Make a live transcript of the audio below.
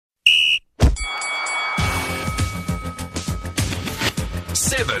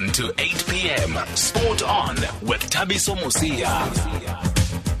7 to 8 p.m. Sport On with Thabiso Mosia.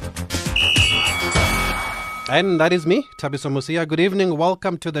 And that is me, Thabiso Mosia. Good evening.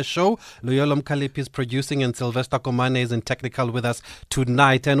 Welcome to the show. Loyolo Mkhaliphi is producing and Sylvester Komane is in technical with us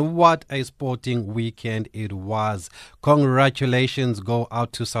tonight. And what a sporting weekend it was. Congratulations go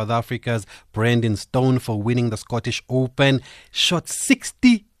out to South Africa's Brandon Stone for winning the Scottish Open. Shot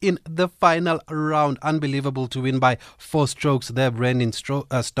 60 in the final round. Unbelievable to win by 4 strokes there, Brandon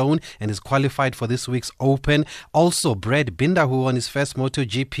Stone, and is qualified for this week's Open. Also, Brad Binder, who won his first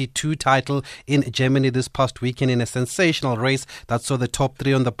MotoGP 2 title in Germany this past weekend in a sensational race that saw the top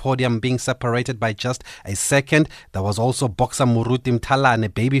 3 on the podium being separated by just a second. There was also boxer Moruti Mthalane,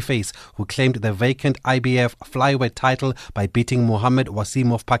 babyface, who claimed the vacant IBF flyweight title by beating Mohammed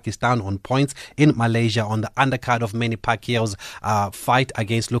Wasim of Pakistan on points in Malaysia on the undercard of Manny Pacquiao's fight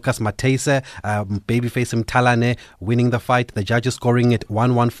against Lucas Matese. Babyface Mthalane winning the fight. The judges scoring it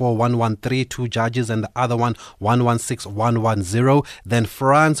 114, 113, 2 judges, and the other one 116, 110. Then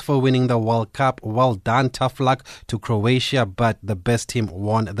France for winning the World Cup. Well done, tough luck to Croatia, but the best team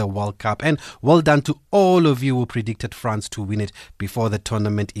won the World Cup. And well done to all of you who predicted France to win it before the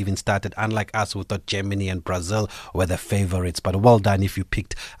tournament even started, unlike us who thought Germany and Brazil were the favorites. But well done if you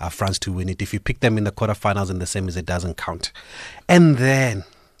picked France to win it. If you picked them in the quarterfinals and the semis, it doesn't count. And then,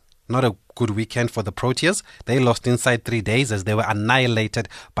 not a good weekend for the Proteas. They lost inside 3 days as they were annihilated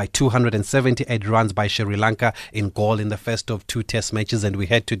by 278 runs by Sri Lanka in Galle in the first of 2 test matches. And we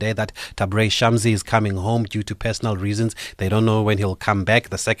heard today that Tabraiz Shamsi is coming home due to personal reasons. They don't know when he'll come back.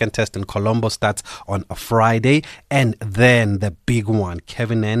 The second test in Colombo starts on a Friday. And then the big one,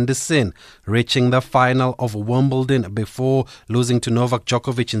 Kevin Anderson reaching the final of Wimbledon before losing to Novak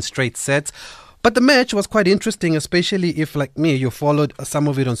Djokovic in straight sets. But the match was quite interesting, especially if, like me, you followed some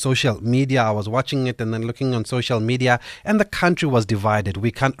of it on social media. I was watching it and then looking on social media, and the country was divided. We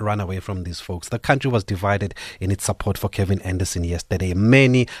can't run away from these folks. The country was divided in its support for Kevin Anderson yesterday.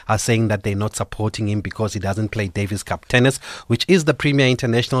 Many are saying that they're not supporting him because he doesn't play Davis Cup tennis, which is the premier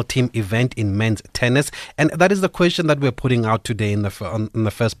international team event in men's tennis. And that is the question that we're putting out today in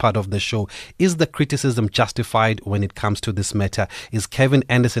the first part of the show. Is the criticism justified when it comes to this matter? Is Kevin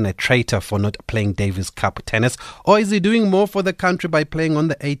Anderson a traitor for not playing Davis Cup tennis, or is he doing more for the country by playing on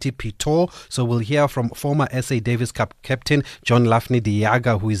the ATP tour? So we'll hear from former SA Davis Cup captain John Lafney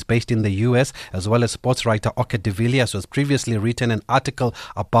Diaga, who is based in the US, as well as sports writer Oke de Villiers, who has previously written an article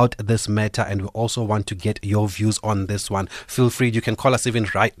about this matter, and we also want to get your views on this one. Feel free, you can call us even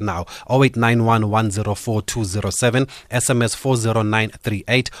right now, 0891 104 207, SMS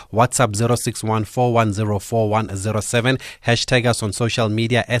 40938, WhatsApp 061 410 4107, hashtag us on social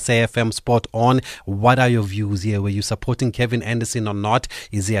media, SAFM Sport On. What are your views here? Were you supporting Kevin Anderson or not?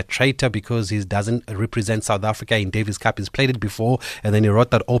 Is he a traitor because he doesn't represent South Africa in Davis Cup? He's played it before, and then he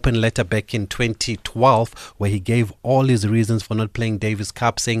wrote that open letter back in 2012 where he gave all his reasons for not playing Davis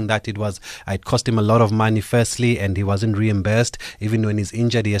Cup, saying that it cost him a lot of money firstly, and he wasn't reimbursed. Even when he's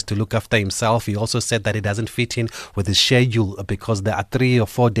injured, he has to look after himself. He also said that it doesn't fit in with his schedule because there are 3 or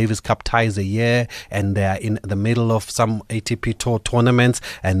 4 Davis Cup ties a year, and they're in the middle of some ATP tour tournaments,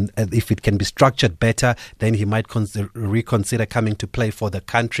 and if it can be structured better, then he might reconsider coming to play for the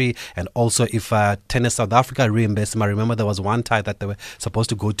country. And also, if Tennis South Africa reimbursed him, I remember there was one tie that they were supposed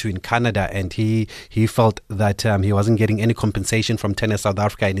to go to in Canada, and he felt that he wasn't getting any compensation from Tennis South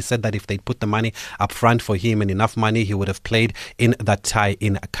Africa, and he said that if they'd put the money up front for him and enough money, he would have played in that tie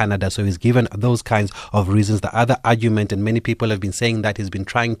in Canada. So he's given those kinds of reasons. The other argument, and many people have been saying that he's been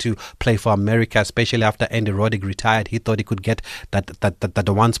trying to play for America, especially after Andy Roddick retired. He thought he could get that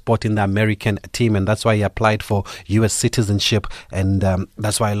one spot in the American team, and that's why he applied for US citizenship, and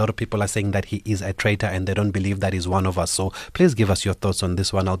that's why a lot of people are saying that he is a traitor and they don't believe that he's one of us. So please give us your thoughts on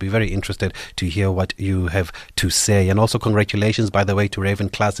this one. I'll be very interested to hear what you have to say. And also congratulations, by the way, to Raven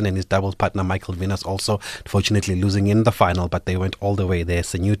Klaasen and his doubles partner Michael Venus, also unfortunately losing in the final, but they went all the way.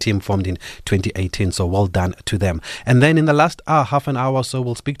 There's a new team formed in 2018, so well done to them. And then in the last half an hour or so,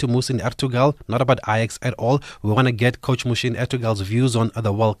 we'll speak to Muhsin Ertuğral, not about Ajax at all. We want to get Coach Muhsin Ertuğral's views on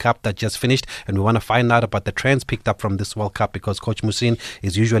the World Cup that just finished, and we want to find out about the trends picked up from this World Cup, because Coach Muhsin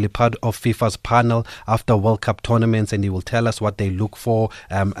is usually part of FIFA's panel after World Cup tournaments, and he will tell us what they look for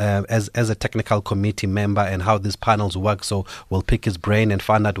as a technical committee member and how these panels work. So we'll pick his brain and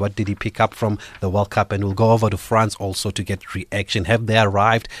find out what did he pick up from the World Cup, and we'll go over to France also to get reaction. Have they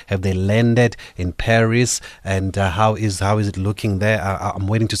arrived? Have they landed in Paris? And how is it looking there? I'm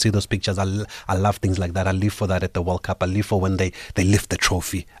waiting to see those pictures. I love things like that. I live for that at the World Cup. I live for when they lift the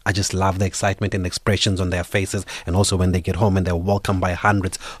trophy. I just love the excitement and expressions on their faces, and also when they get home and they're welcomed by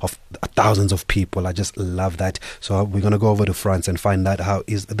hundreds of thousands of people. I just love that. So we're going to go over to France and find out how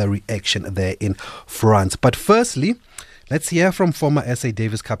is the reaction there in France. But firstly, let's hear from former SA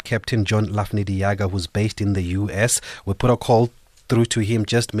Davis Cup captain John Lafnidiaga, who's based in the US. We put a call through to him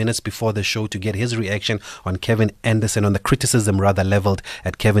just minutes before the show to get his reaction on Kevin Anderson, on the criticism rather leveled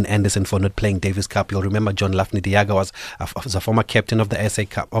at Kevin Anderson for not playing Davis Cup. You'll remember John Lafnidiaga was a former captain of the SA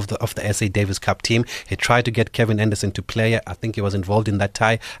Cup of the SA Davis Cup team. He tried to get Kevin Anderson to play. I think he was involved in that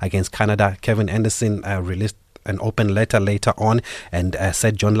tie against Canada. Kevin Anderson released an open letter later on and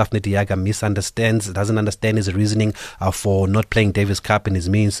said John Lafnidiaga doesn't understand his reasoning for not playing Davis Cup and his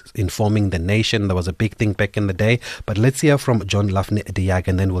means informing the nation. There was a big thing back in the day. But let's hear from John Lafnidiaga,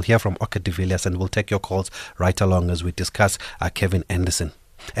 and then we'll hear from Oka de Villiers, and we'll take your calls right along as we discuss Kevin Anderson.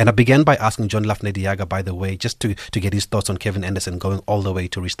 And I began by asking John Lafnidiaga, by the way, just to get his thoughts on Kevin Anderson going all the way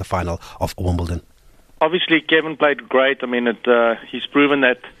to reach the final of Wimbledon. Obviously, Kevin played great. I mean, he's proven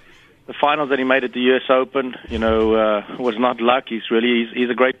that the finals that he made at the US Open, was not luck. He's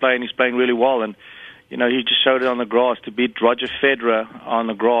a great player, and he's playing really well. And, he just showed it on the grass. To beat Roger Federer on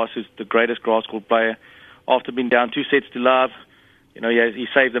the grass, who's the greatest grass court player, after being down 2-0. He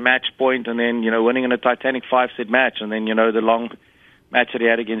saved the match point, and then, winning in a titanic 5-set match. And then, the long match that he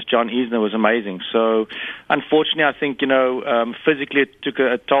had against John Isner was amazing. So, unfortunately, I think, physically it took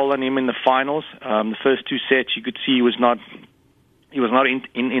a toll on him in the finals. The first 2 sets, you could see he was not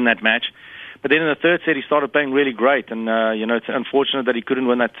in that match. But then in the third set, he started playing really great. And, it's unfortunate that he couldn't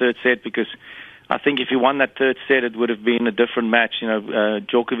win that third set, because I think if he won that third set, it would have been a different match.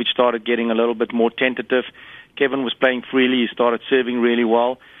 Djokovic started getting a little bit more tentative. Kevin was playing freely. He started serving really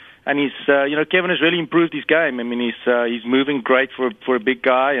well. And Kevin has really improved his game. I mean, he's moving great for a big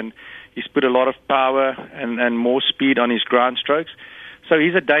guy, and he's put a lot of power and more speed on his ground strokes. So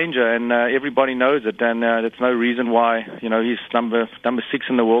he's a danger, and everybody knows it, and there's no reason why, he's number 6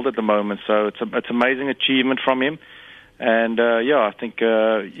 in the world at the moment. So it's amazing achievement from him, and I think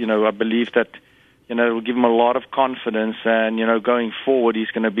I believe that it will give him a lot of confidence, and going forward,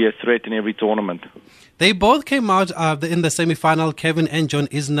 he's going to be a threat in every tournament. They both came out in the semi-final, Kevin and John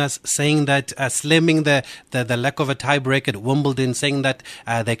Isner, saying that slamming the lack of a tiebreak at Wimbledon, saying that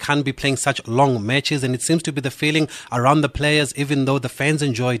they can't be playing such long matches, and it seems to be the feeling around the players, even though the fans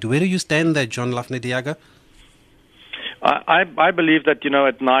enjoyed. Where do you stand there, John Lafnidiaga? I believe that,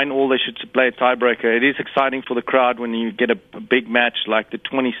 at 9-all they should play a tiebreaker. It is exciting for the crowd when you get a big match like the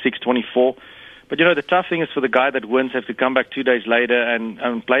 26-24. But, the tough thing is for the guy that wins have to come back 2 days later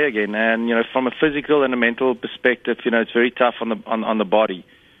and play again. And, from a physical and a mental perspective, it's very tough on the body.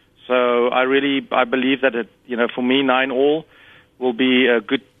 So I believe that, for me, 9-all will be a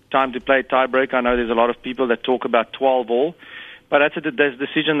good time to play tiebreak. I know there's a lot of people that talk about 12-all. But that's a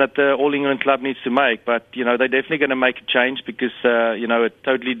decision that the All England club needs to make. But, they're definitely going to make a change because, it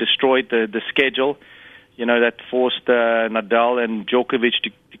totally destroyed the schedule. That forced Nadal and Djokovic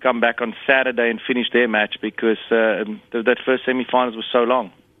to come back on Saturday and finish their match because that first semi-finals was so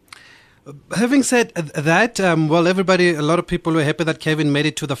long. Having said that, a lot of people were happy that Kevin made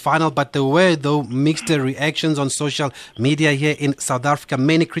it to the final, but there were, though, mixed reactions on social media here in South Africa,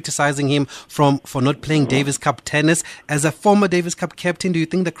 many criticizing him for not playing Davis Cup tennis. As a former Davis Cup captain, do you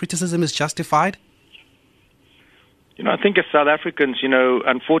think the criticism is justified? I think as South Africans,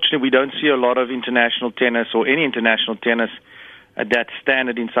 unfortunately we don't see a lot of international tennis or any international tennis at that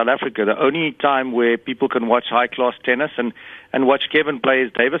standard in South Africa. The only time where people can watch high-class tennis and watch Kevin play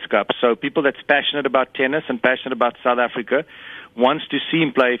is Davis Cup. So people that's passionate about tennis and passionate about South Africa wants to see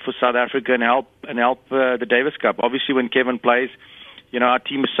him play for South Africa and help the Davis Cup. Obviously, when Kevin plays, our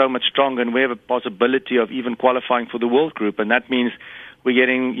team is so much stronger, and we have a possibility of even qualifying for the World Group, and that means we're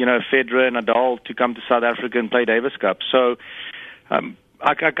getting, Federer and Nadal to come to South Africa and play Davis Cup. So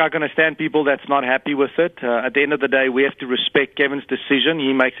I can understand people that's not happy with it. At the end of the day, we have to respect Kevin's decision.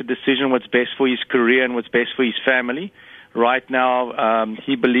 He makes a decision what's best for his career and what's best for his family. Right now,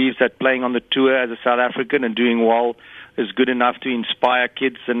 he believes that playing on the tour as a South African and doing well is good enough to inspire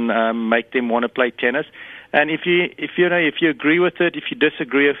kids and make them want to play tennis. And if you agree with it, if you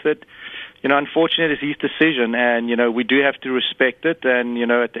disagree with it, unfortunately, it's his decision, and we do have to respect it. And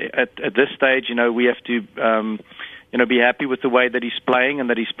at this stage, we have to be happy with the way that he's playing and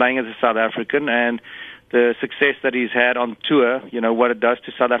that he's playing as a South African and the success that he's had on tour. What it does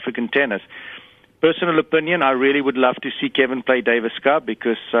to South African tennis. Personal opinion, I really would love to see Kevin play Davis Cup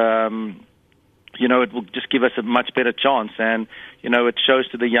because it will just give us a much better chance. And it shows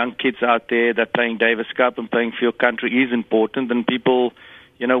to the young kids out there that playing Davis Cup and playing for your country is important, and people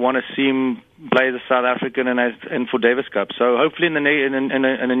want to see him play the South African and for Davis Cup. So hopefully in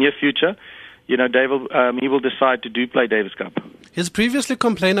the near future, Dave he will decide to play Davis Cup. He's previously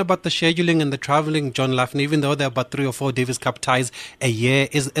complained about the scheduling and the traveling, John Lafferty, even though there are about 3 or 4 Davis Cup ties a year.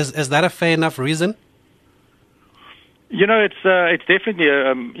 Is that a fair enough reason? It's definitely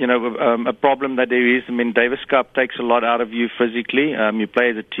a problem that there is. I mean, Davis Cup takes a lot out of you physically. You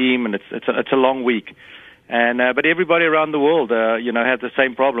play as a team, and it's a long week. And but everybody around the world, has the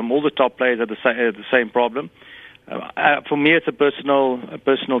same problem. All the top players have the same problem. For me, it's a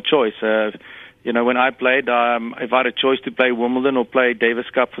personal choice. When I played, if I had a choice to play Wimbledon or play Davis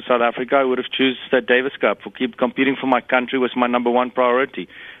Cup for South Africa, I would have chosen the Davis Cup. Competing for my country was my number one priority.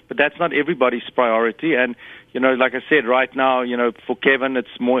 But that's not everybody's priority. And like I said, right now, for Kevin,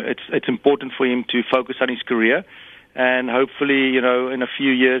 it's important for him to focus on his career. And hopefully, in a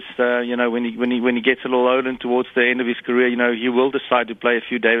few years, when he gets a little older and towards the end of his career, he will decide to play a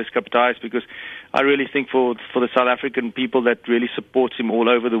few Davis Cup ties, because I really think for the South African people that really supports him all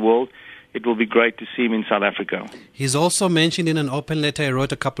over the world, it will be great to see him in South Africa. He's also mentioned in an open letter he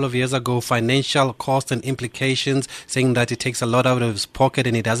wrote a couple of years ago financial costs and implications, saying that it takes a lot out of his pocket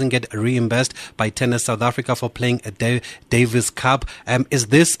and he doesn't get reimbursed by Tennis South Africa for playing a Davis Cup. Is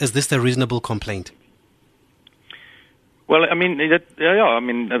this a reasonable complaint? Well, I mean,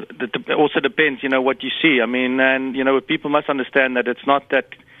 it also depends, what you see. I mean, and, people must understand that it's not that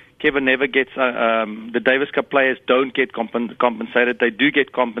Kevin never gets, the Davis Cup players don't get compensated. They do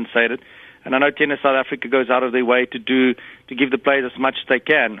get compensated. And I know Tennis South Africa goes out of their way to give the players as much as they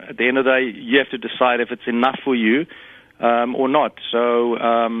can. At the end of the day, you have to decide if it's enough for you or not. So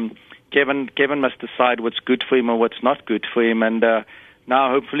Kevin must decide what's good for him or what's not good for him. And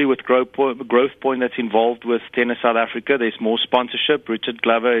now, hopefully, with Growth Point that's involved with Tennis South Africa, there's more sponsorship. Richard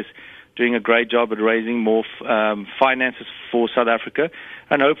Glover is doing a great job at raising more finances for South Africa.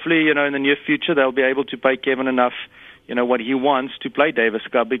 And hopefully, in the near future, they'll be able to pay Kevin enough, what he wants to play Davis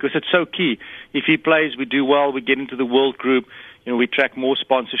Cup, because it's so key. If he plays, we do well, we get into the world group, we attract more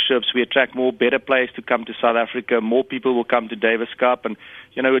sponsorships, we attract more better players to come to South Africa, more people will come to Davis Cup, and,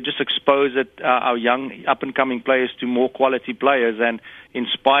 we just expose our young, up-and-coming players to more quality players and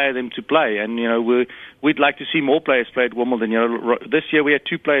inspire them to play. And, we'd like to see more players play at Wimbledon. This year we had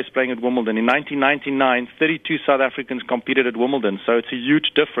 2 players playing at Wimbledon. In 1999, 32 South Africans competed at Wimbledon, so it's a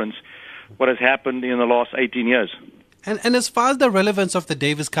huge difference what has happened in the last 18 years. And as far as the relevance of the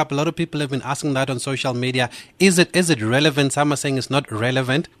Davis Cup, a lot of people have been asking that on social media. Is it relevant? Some are saying it's not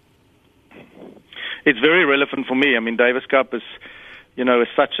relevant. It's very relevant for me. I mean, Davis Cup is, is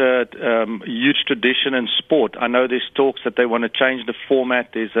such a huge tradition in sport. I know there's talks that they want to change the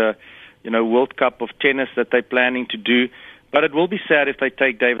format. There's a, World Cup of tennis that they're planning to do. But it will be sad if they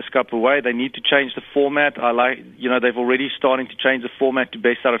take Davis Cup away. They need to change the format. They've already starting to change the format to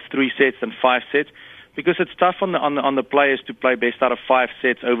best out of 3 sets and 5 sets. Because it's tough on the players to play best out of 5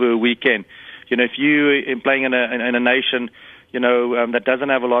 sets over a weekend. If you are playing in a nation, that doesn't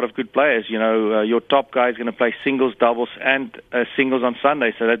have a lot of good players, your top guy is going to play singles, doubles, and singles on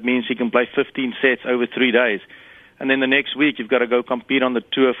Sunday. So that means he can play 15 sets over 3 days. And then the next week you've got to go compete on the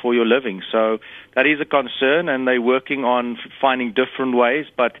tour for your living. So that is a concern, and they're working on finding different ways.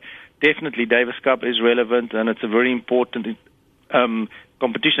 But definitely Davis Cup is relevant, and it's a very important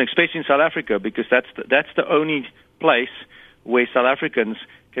competition, especially in South Africa, because that's the only place where South Africans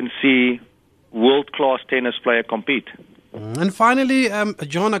can see world-class tennis player compete. And finally,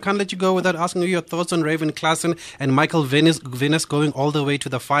 John, I can't let you go without asking you your thoughts on Raven Klaasen and Michael Venus going all the way to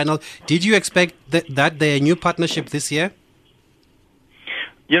the final. Did you expect that their new partnership this year?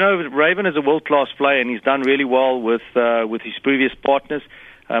 Raven is a world-class player, and he's done really well with his previous partners.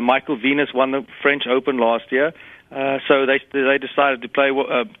 Michael Venus won the French Open last year. So they decided to play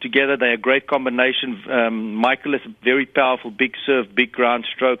together. They're a great combination. Michael is a very powerful, big serve, big ground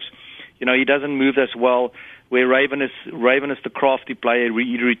strokes. He doesn't move as well. Where Raven is the crafty player.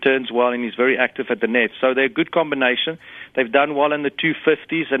 He returns well and he's very active at the net. So they're a good combination. They've done well in the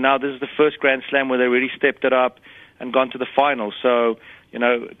 250s, and now this is the first Grand Slam where they really stepped it up and gone to the final. So,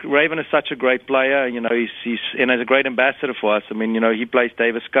 Raven is such a great player. He's and as a great ambassador for us. I mean, he plays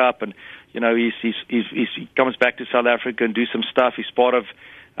Davis Cup, and he comes back to South Africa and do some stuff. He's part of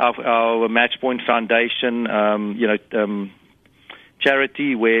our Match Point Foundation,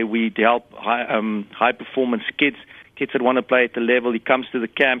 charity where we help high performance kids that want to play at the level. He comes to the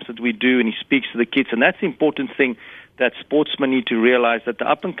camps that we do and he speaks to the kids, and that's the important thing that sportsmen need to realize, that the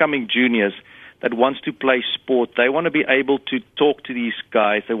up and coming juniors, that wants to play sport, they want to be able to talk to these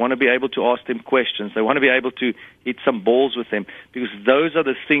guys. They want to be able to ask them questions. They want to be able to hit some balls with them, because those are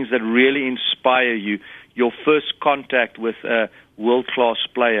the things that really inspire you, your first contact with a world-class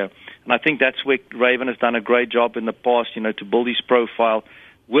player. And I think that's where Raven has done a great job in the past, to build his profile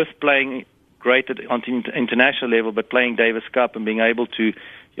with playing great on international level, but playing Davis Cup and being able to,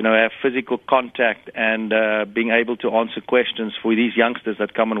 have physical contact and being able to answer questions for these youngsters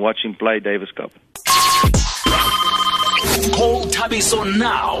that come and watch him play Davis Cup. Call Thabiso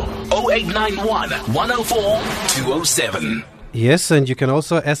now, 0891 104 207. Yes, and you can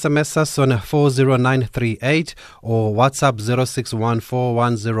also SMS us on 40938 or WhatsApp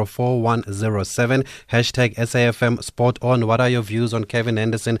 0614104107. Hashtag SAFM Sport On. What are your views on Kevin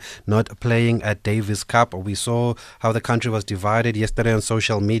Anderson not playing at Davis Cup? We saw how the country was divided yesterday on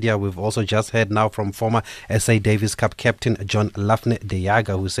social media. We've also just heard now from former SA Davis Cup captain John Lafne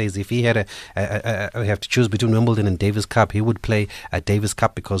Deyaga, who says if he had have to choose between Wimbledon and Davis Cup, he would play at Davis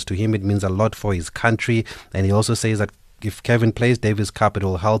Cup because to him it means a lot for his country. And he also says that if Kevin plays Davis Cup, it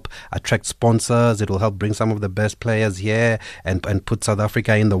will help attract sponsors. It will help bring some of the best players here and put South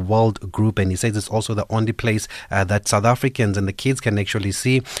Africa in the world group. And he says it's also the only place that South Africans and the kids can actually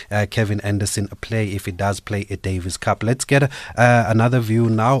see Kevin Anderson play if he does play at Davis Cup. Let's get another view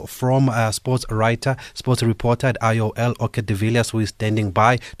now from sports writer, sports reporter at IOL, Oket de Villiers, who is standing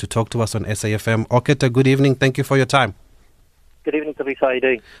by to talk to us on SAFM. Oket, good evening. Thank you for your time. Good evening, Thabiso. How are you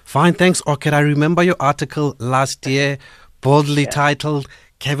doing? Fine, thanks, Oket. I remember your article last year, boldly titled,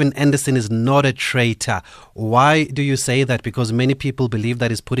 Kevin Anderson is not a traitor. Why do you say that? Because many people believe that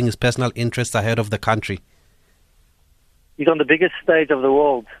he's putting his personal interests ahead of the country. He's on the biggest stage of the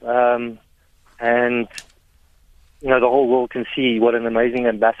world. And, the whole world can see what an amazing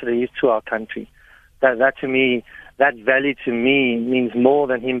ambassador he is to our country. That to me, that value to me means more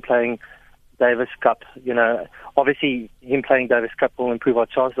than him playing Davis Cup. Obviously, him playing Davis Cup will improve our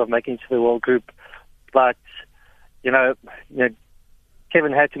chances of making it to the world group. But, Kevin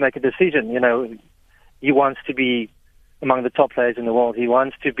had to make a decision. He wants to be among the top players in the world. He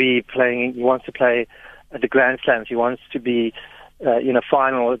wants to be playing. He wants to play at the Grand Slams. He wants to be in a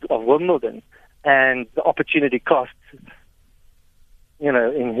final of Wimbledon. And the opportunity cost,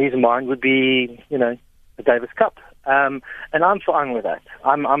 in his mind, would be, the Davis Cup. And I'm fine with that.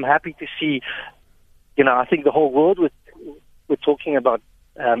 I'm happy to see. I think the whole world we're talking about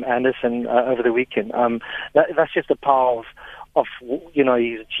Anderson over the weekend. That's just the power of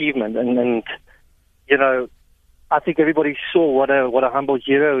his achievement, and I think everybody saw what a humble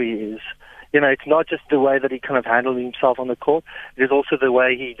hero he is. It's not just the way that he kind of handled himself on the court; it is also the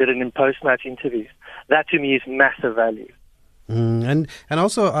way he did it in post-match interviews. That to me is massive value. And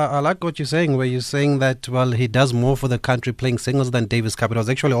also, I like what you're saying, where you're saying that, well, he does more for the country playing singles than Davis Cup. It was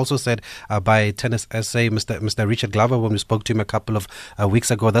actually also said by Tennis SA, Mr. Richard Glover, when we spoke to him a couple of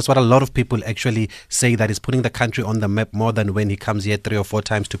weeks ago. That's what a lot of people actually say, that he's putting the country on the map more than when he comes here 3 or 4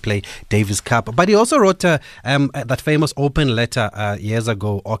 times to play Davis Cup. But he also wrote that famous open letter years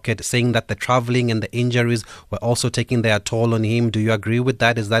ago, Oket, saying that the traveling and the injuries were also taking their toll on him. Do you agree with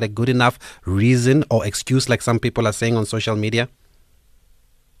that? Is that a good enough reason or excuse, like some people are saying on social media?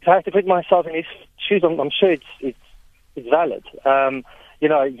 If I have to put myself in his shoes, I'm sure it's valid.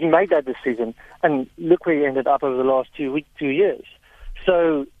 He made that decision, and look where he ended up over the last 2 years.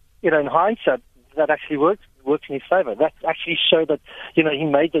 So, in hindsight, that actually worked in his favor. That actually showed that, he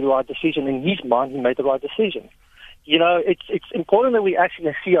made the right decision. In his mind, he made the right decision. It's important that we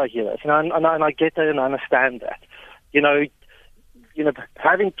actually see our heroes, and I get that and I understand that.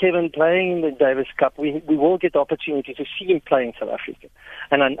 Having Kevin playing in the Davis Cup, we will get the opportunity to see him play in South Africa,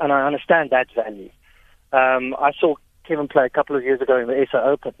 and I understand that value. I saw Kevin play a couple of years ago in the SA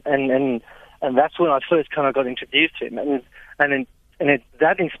Open, and that's when I first kind of got introduced to him, and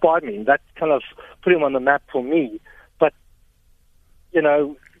that inspired me. That kind of put him on the map for me. But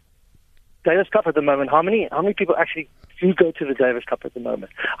Davis Cup at the moment, how many people actually do go to the Davis Cup at the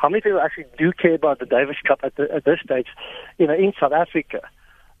moment? How many people actually do care about the Davis Cup at this stage, in South Africa?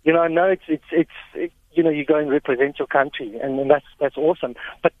 I know it's you go and represent your country, and that's awesome.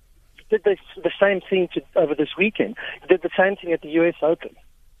 But you did the same thing over this weekend. You did the same thing at the US Open.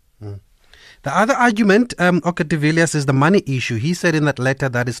 The other argument, Oket de Villiers, is the money issue. He said in that letter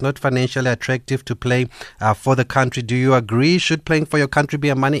that it's not financially attractive to play for the country. Do you agree? Should playing for your country be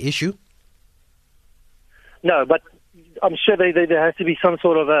a money issue? No, but I'm sure there has to be some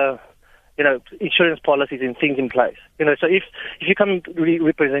sort of insurance policies and things in place. So if you come and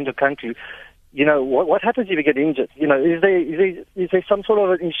represent your country, what happens if you get injured? Is there some sort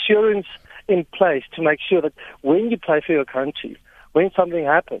of insurance in place to make sure that when you play for your country, when something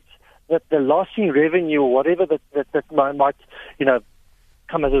happens, the lasting revenue or whatever that might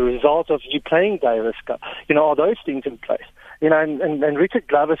come as a result of you playing Davis Cup, are those things in place? And Richard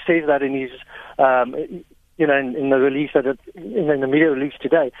Glover says that in his, in the release in the media release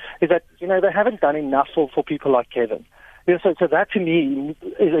today, is that they haven't done enough for people like Kevin. So that to me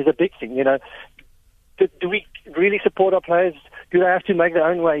is a big thing. Do we really support our players? Do they have to make their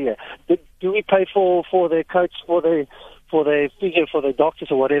own way here? Do we pay for their coach, for their physio, for their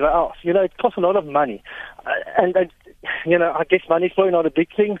doctors, or whatever else? It costs a lot of money, and I guess money's probably not a big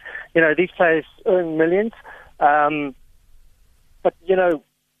thing. These players earn millions, but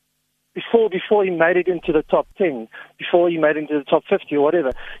before he made it into the top 10, before he made it into the top 50 or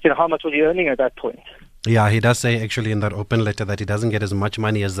whatever, how much was he earning at that point? Yeah, he does say actually in that open letter that he doesn't get as much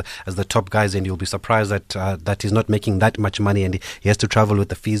money as the top guys, and you'll be surprised that he's not making that much money, and he has to travel with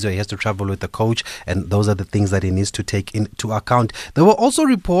the physio, he has to travel with the coach, and those are the things that he needs to take into account. There were also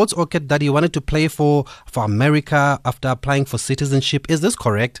reports, Orchid, that he wanted to play for America after applying for citizenship. Is this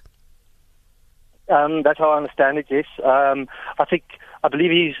correct? That's how I understand it, yes. I believe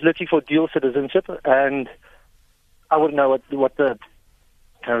he's looking for dual citizenship, and I wouldn't know what the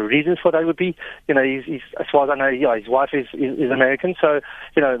kind of reasons for that would be. He's as far as I know, his wife is American, so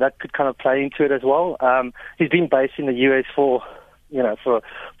that could kind of play into it as well. He's been based in the US for a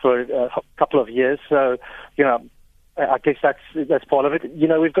couple of years, so I guess that's part of it.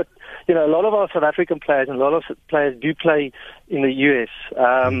 We've got a lot of our South African players, and a lot of players do play in the US.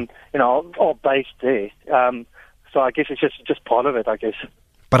 Are based there. So I guess it's just part of it, I guess.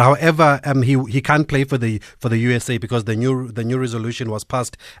 But however, he can't play for the USA because the new resolution was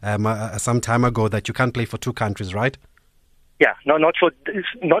passed some time ago that you can't play for two countries, right? Yeah, not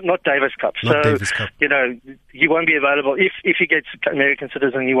Davis Cup. Not Davis Cup. He won't be available if he gets American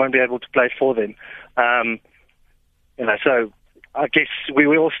citizen. He won't be able to play for them. So I guess we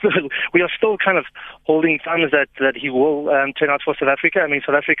are still kind of holding thumbs that he will turn out for South Africa. I mean,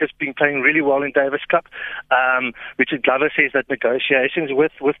 South Africa's been playing really well in Davis Cup. Richard Glover says that negotiations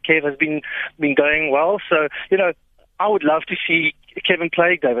with Kev has been going well. So, I would love to see Kevin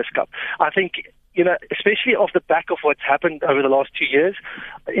play Davis Cup. I think, especially off the back of what's happened over the last 2 years,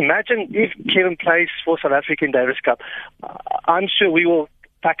 imagine if Kevin plays for South Africa in Davis Cup. I'm sure we will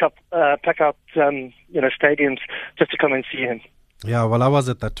pack out stadiums just to come and see him. Yeah, well, I was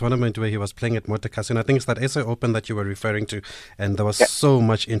at that tournament where he was playing at Motor Casino. I think it's that SA Open that you were referring to, and there was so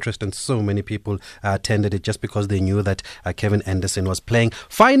much interest and so many people attended it just because they knew that Kevin Anderson was playing.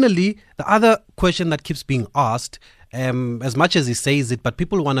 Finally, the other question that keeps being asked, as much as he says it, but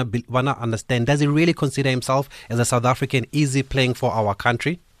people wanna understand, does he really consider himself as a South African? Is he playing for our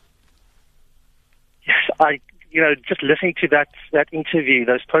country? Yes, just listening to that interview,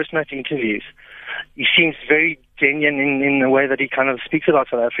 those post-match interviews, he seems very genuine in the way that he kind of speaks about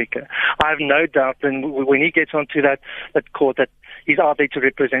South Africa. I have no doubt that when he gets onto that court that he's out there to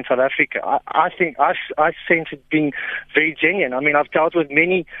represent South Africa. I think I sense it being very genuine. I mean, I've dealt with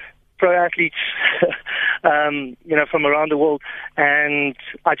many pro athletes, from around the world, and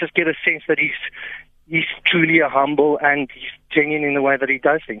I just get a sense that he's truly a humble and he's genuine in the way that he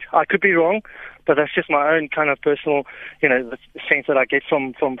does things. I could be wrong, but that's just my own kind of personal, the sense that I get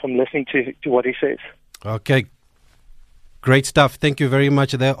from listening to what he says. Okay. Great stuff. Thank you very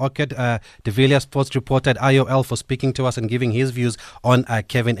much there, Orchid de Villiers, sports reporter at IOL, for speaking to us and giving his views on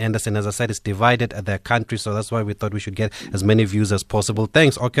Kevin Anderson. As I said, it's divided their country, so that's why we thought we should get as many views as possible.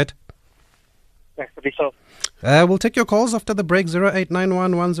 Thanks, Orchid. Thanks for the show. We'll take your calls after the break,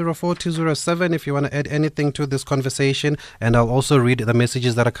 0891104207 if you want to add anything to this conversation, and I'll also read the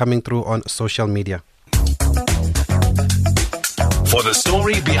messages that are coming through on social media. For the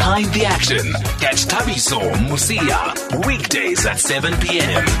story behind the action, catch Thabiso Mosia weekdays at 7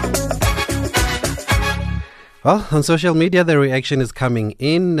 p.m. Well, on social media, the reaction is coming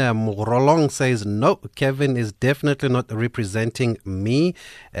in. Rolong says, no, Kevin is definitely not representing me.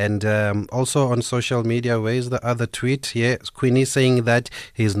 And also on social media, where's the other tweet? Yeah, Queenie saying that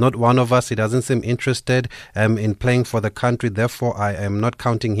he's not one of us. He doesn't seem interested in playing for the country. Therefore, I am not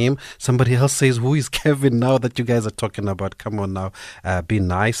counting him. Somebody else says, who is Kevin now that you guys are talking about? Come on now, be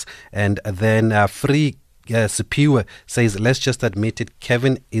nice. And then Free Sipiwe says, let's just admit it,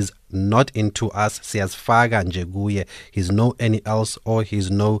 Kevin is not into us. Siyazifaka nje kuye. He's no any else, or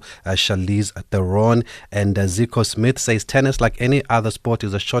he's no Charlize Theron. And Zico Smith says, tennis, like any other sport,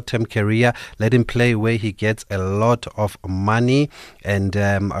 is a short-term career. Let him play where he gets a lot of money. And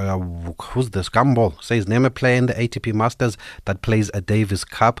who's this? Gumball says, name a player in the ATP Masters that plays a Davis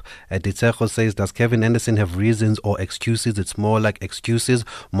Cup. Ditsejo says, does Kevin Anderson have reasons or excuses? It's more like excuses.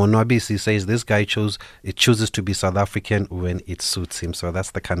 Monobisi says, this guy chooses to be South African when it suits him. So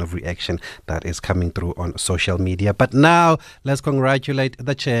that's the kind of reaction that is coming through on social media. But now let's congratulate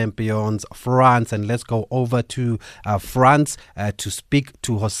the champions, France, and let's go over to France to speak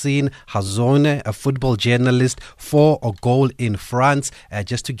to Hossein Hazone, a football journalist for A Goal in France,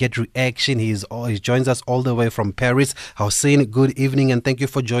 just to get reaction. He joins us all the way from Paris. Hossein, good evening, and thank you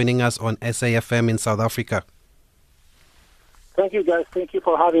for joining us on SAFM in South Africa. Thank you, guys. Thank you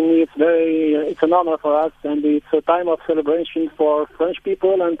for having me. It's an honor for us, and it's a time of celebration for French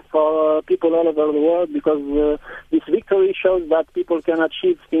people and for people all over the world, because this victory shows that people can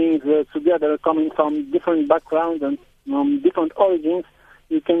achieve things together, coming from different backgrounds and different origins.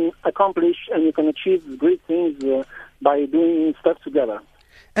 You can accomplish and you can achieve great things by doing stuff together.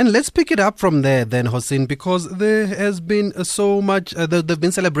 And let's pick it up from there then, Hossein, because there has been so much, there have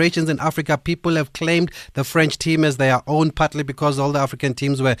been celebrations in Africa. People have claimed the French team as their own, partly because all the African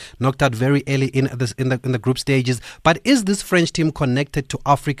teams were knocked out very early in the group stages. But is this French team connected to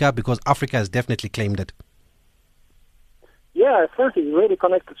Africa? Because Africa has definitely claimed it. Yeah, France is really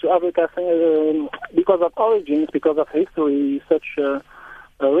connected to Africa because of origins, because of history, such a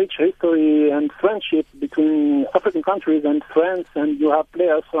rich history and friendship between African countries and France, and you have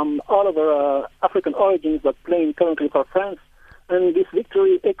players from all over African origins that playing currently for France. And this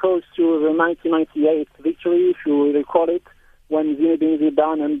victory echoes to the 1998 victory, if you recall it, when Zinedine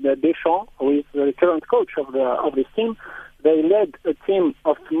Zidane and Deschamps, who is the current coach of this team, they led a team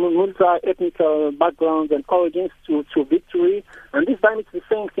of multi-ethnic backgrounds and origins to victory. And this time it's the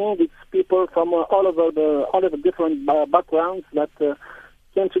same thing. It's people from all over different backgrounds that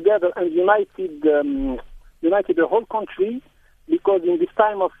came together and united the whole country, because in this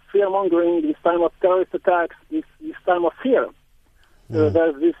time of fear-mongering, this time of terrorist attacks, this time of fear,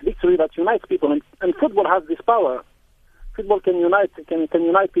 there's this victory that unites people, and football has this power. Football can unite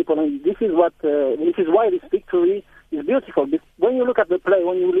people, and this is why this victory is beautiful. When you look at the play,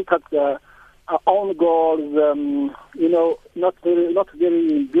 when you look at the own goals, not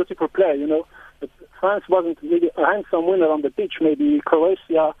very beautiful play, France wasn't really a handsome winner on the pitch. Maybe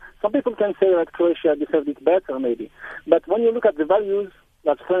Croatia. Some people can say that Croatia deserved it better, maybe. But when you look at the values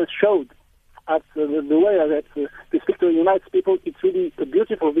that France showed, at the way that this victory unites people, it's really a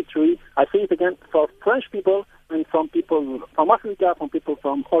beautiful victory. I say it again, for French people and from people from Africa, from people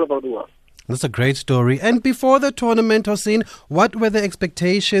from all over the world. That's a great story. And before the tournament, Hossein, what were the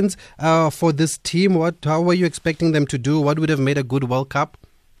expectations for this team? How were you expecting them to do? What would have made a good World Cup?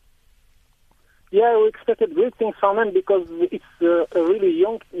 Yeah, we expected great things from them, because it's a really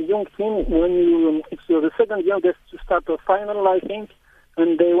young team. It's the second youngest to start the final, I think,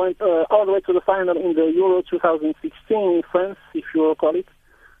 and they went all the way to the final in the Euro 2016 in France, if you recall it.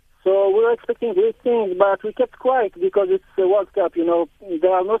 So we were expecting great things, but we kept quiet because it's a World Cup.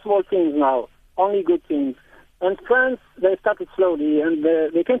 There are no small teams now, only good teams. And France, they started slowly, and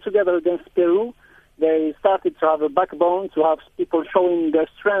they came together against Peru. They started to have a backbone, to have people showing their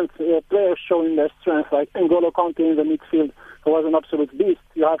strength, players showing their strength, like N'Golo Kanté in the midfield, who was an absolute beast.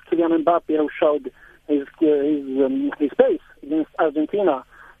 You have Kylian Mbappe, who showed his pace against Argentina.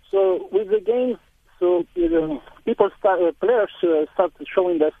 So with the game, players started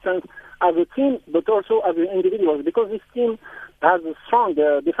showing their strength as a team, but also as individuals, because this team has strong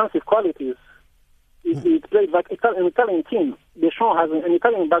defensive qualities. It played like an Italian team. Deschamps has an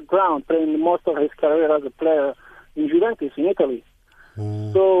Italian background, playing most of his career as a player in Juventus in Italy.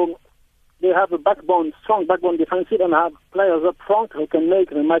 So they have a strong backbone defensive, and have players up front who can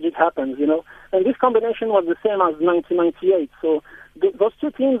make the magic happen, And this combination was the same as 1998. So those two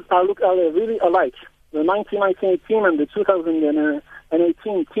teams are really alike. The 1998 team and the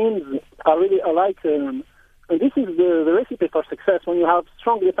 2018 teams are really alike. And this is the recipe for success. When you have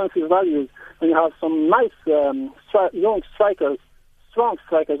strong defensive values, when you have some nice young strikers, strong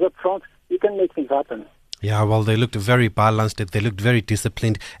strikers up front, you can make things happen. Yeah, well, they looked very balanced. They looked very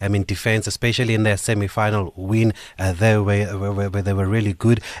disciplined in defense, especially in their semi-final win there where they were really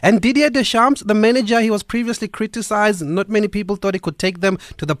good. And Didier Deschamps, the manager, he was previously criticized. Not many people thought he could take them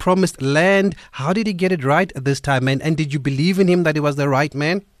to the promised land. How did he get it right this time? And did you believe in him that he was the right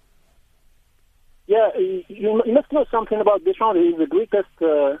man? Yeah, you must know something about Deschamps. He's the greatest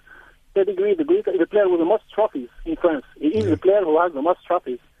pedigree, the player with the most trophies in France. He is the player who has the most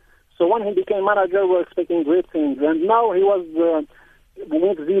trophies. So when he became manager, we were expecting great things. And now he was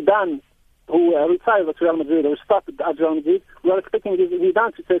with Zidane, who retired at Real Madrid, or stopped at Real Madrid. We were expecting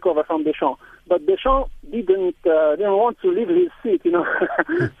Zidane to take over from Deschamps. But Deschamps didn't want to leave his seat,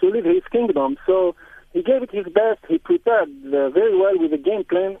 to leave his kingdom. So he gave it his best. He prepared very well with the game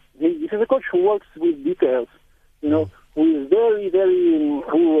plan. This is a coach who works with details, who is very, very,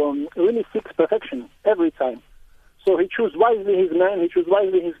 who really seeks perfection every time. So he chose wisely his men, he chose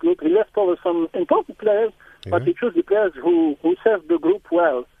wisely his group. He left over some important players, but he chose the players who served the group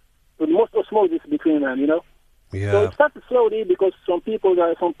well, with most osmosis between them, Yeah. So it started slowly because some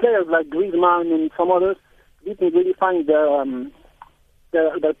players like Griezmann and some others didn't really find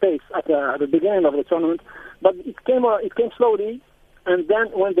their pace at the beginning of the tournament. But it came slowly, and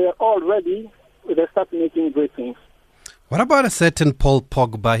then when they're all ready, they started making great things. What about a certain Paul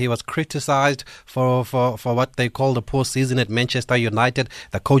Pogba? He was criticised for what they call the poor season at Manchester United.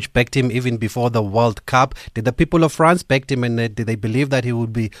 The coach backed him even before the World Cup. Did the people of France back him, and did they believe that he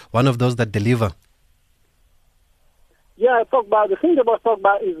would be one of those that deliver? Yeah, Pogba. The thing about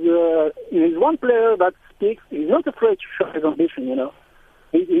Pogba is he's one player that speaks. He's not afraid to show his ambition.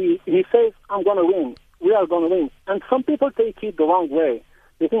 He says, "I'm going to win. We are going to win." And some people take it the wrong way.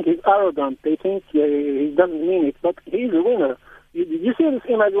 They think he's arrogant. They think he doesn't mean it. But he's a winner. You see this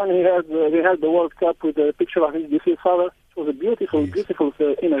image when he had the World Cup with a picture of his deceased father. It was a beautiful, beautiful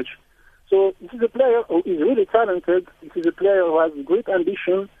image. So this is a player who is really talented. This is a player who has great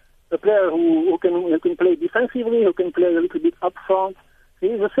ambition. A player who can play defensively, who can play a little bit up front. He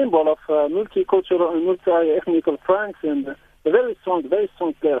is a symbol of multicultural and multi-ethnical France, and a very strong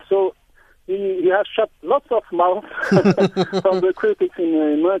player. So he has shut lots of mouth from the critics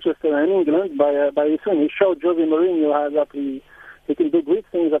in Manchester and England by his son. He showed Jose Mourinho that he can do great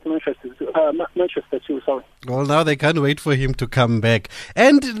things at Manchester too. Sorry. Well, now they can't wait for him to come back.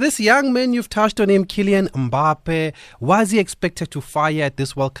 And this young man, you've touched on him, Kylian Mbappe. Was he expected to fire at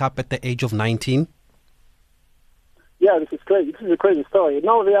this World Cup at the age of 19? Yeah, this is crazy. This is a crazy story.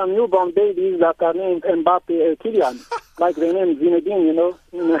 Now there are newborn babies that are named Mbappe Kylian, like they named Zinedine,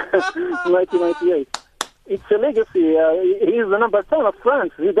 in 1998. It's a legacy. He is the number 10 of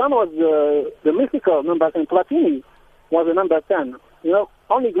France. Zidane was the mythical number 10. Platini was the number 10.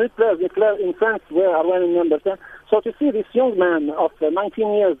 Only great players in France are wearing number 10. So to see this young man of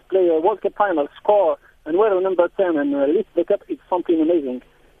 19 years play a World Cup final, score, and wear a number 10 and lift the cup, it's something amazing.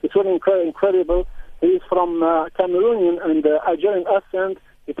 It's really incredible. He is from Cameroonian and Algerian accent.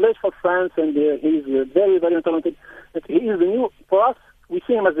 He plays for France, and he's very, very talented. But he is for us, we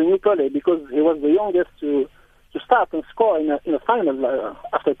see him as the new Pelé because he was the youngest to start and score in a final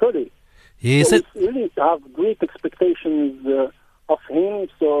after Pelé. Yes. So we really have great expectations of him.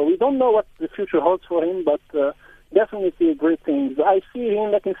 So we don't know what the future holds for him, but definitely great things. I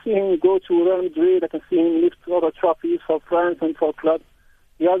can see him go to Real Madrid. I can see him lift other trophies for France and for clubs.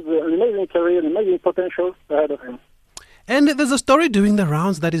 He has an amazing career, an amazing potential ahead of him. And there's a story doing the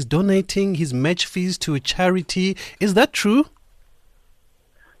rounds that is donating his match fees to a charity. Is that true?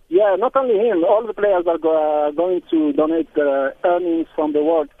 Yeah, not only him. All the players are going to donate their earnings from the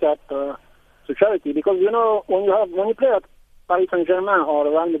World Cup to charity. Because, when you play at Paris Saint-Germain or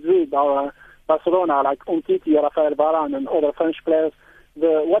Real Madrid or Barcelona, like Umtiti, Raphaël Varane and other French players,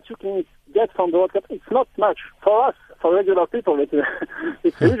 what you can get from the World Cup, it's not much. For us, for regular people, it's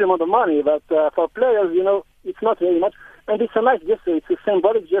a huge amount of money. But for players, it's not very much. And it's a nice gesture. It's a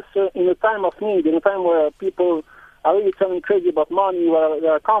symbolic gesture in a time of need, in a time where people are really turning crazy about money, where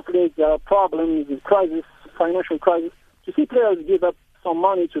there are conflicts, there are problems, crisis, financial crisis. To see players give up some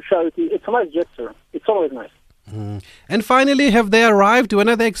money to charity, it's a nice gesture. It's always nice. And finally, have they arrived? When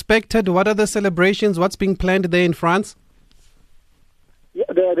are they expected? What are the celebrations? What's being planned there in France? Yeah,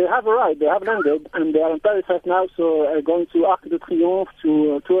 they have arrived. They have landed, and they are in Paris right now. So going to Arc de Triomphe,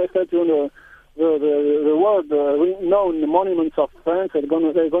 to the world-renowned monuments of France. They're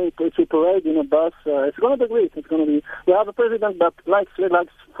going to parade in a bus. It's going to be great. We have a president that likes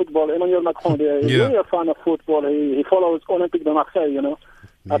football, Emmanuel Macron. He's really a fan of football. He follows Olympique de Marseille,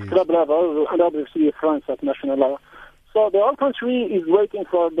 at club level, and obviously France at national level. So the whole country is waiting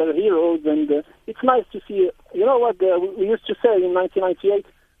for their heroes, and it's nice to see. You know what we used to say in 1998?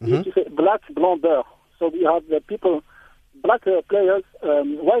 We used to say black blondeur. So we have the people, black players,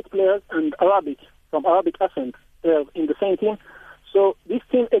 white players, and from Arabic accent in the same team. So this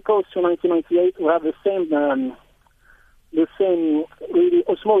team echoes to 1998. We have the same really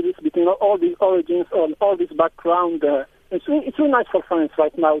osmosis between all these origins, all this background. It's really nice for France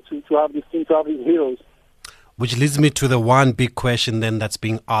right now to have this team, to have these heroes. Which leads me to the one big question then that's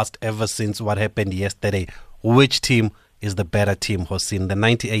being asked ever since what happened yesterday. Which team is the better team, Hossein, the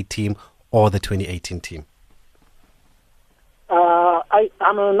 98 team or the 2018 team?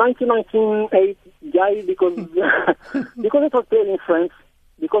 I'm a 1998 guy because it was played in France,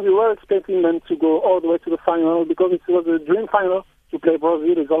 because we were expecting them to go all the way to the final, because it was a dream final. To play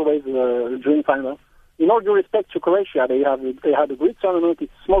Brazil is always a dream final. In all due respect to Croatia, they had a great tournament.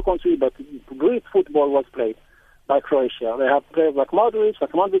 It's a small country, but great football was played by Croatia. They have players like Modric,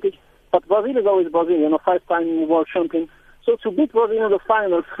 like Mandzukic. But Brazil is always Brazil, 5-time world champion. So to beat Brazil in the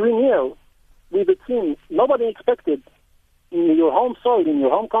final 3-0 with a team nobody expected in your home soil, in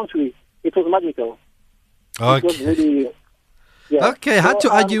your home country, it was magical. Okay. It was really... Yeah. Okay, hard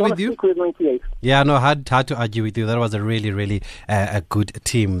to argue with you. With 98. Yeah, no, hard to argue with you. That was a really, really a good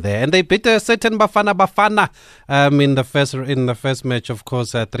team there, and they beat a certain Bafana in the first match. Of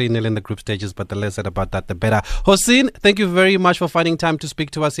course, 3-0 in the group stages. But the less said about that, the better. Hossein, thank you very much for finding time to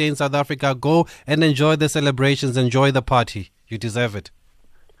speak to us here in South Africa. Go and enjoy the celebrations, enjoy the party. You deserve it.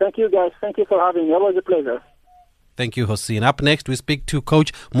 Thank you, guys. Thank you for having me. Always a pleasure. Thank you, Hossein. Up next, we speak to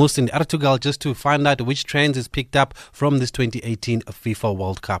Coach Muhsin Ertuğral just to find out which trends is picked up from this 2018 FIFA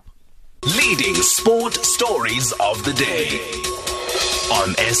World Cup. Leading sport stories of the day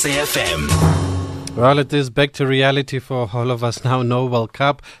on SAFM. Well, it is back to reality for all of us now. No World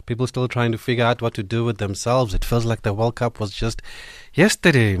Cup. People still trying to figure out what to do with themselves. It feels like the World Cup was just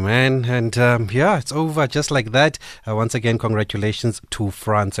yesterday, man. And yeah, it's over just like that. Once again, congratulations to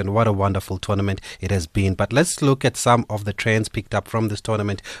France. And what a wonderful tournament it has been. But let's look at some of the trends picked up from this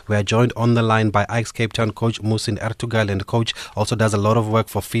tournament. We are joined on the line by Ajax Cape Town coach Muhsin Ertuğral. And the coach also does a lot of work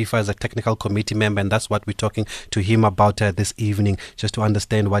for FIFA as a technical committee member. And that's what we're talking to him about this evening, just to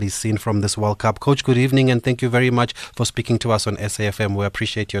understand what he's seen from this World Cup. Coach, good evening, and thank you very much for speaking to us on SAFM. We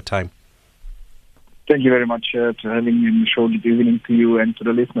appreciate your time. Thank you very much for having me on the show this evening to you and to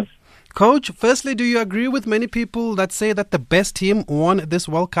the listeners. Coach, firstly, do you agree with many people that say that the best team won this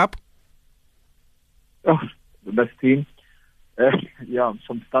World Cup? Oh, the best team? Yeah,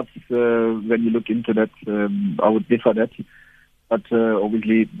 some stats, when you look into that, I would differ that. But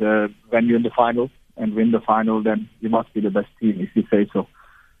obviously, when you're in the final and win the final, then you must be the best team, if you say so.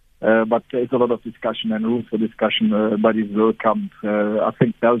 But there's a lot of discussion and room for discussion by this World Cup. I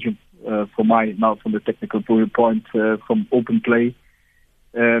think Belgium, from the technical point, from open play,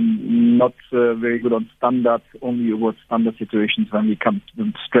 not very good on standard, only about standard situations when we come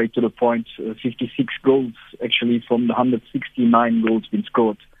straight to the point. 56 goals, actually, from the 169 goals been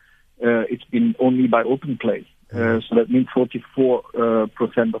scored. It's been only by open play. So that means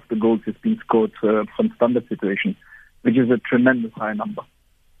 44% of the goals has been scored from standard situations, which is a tremendous high number.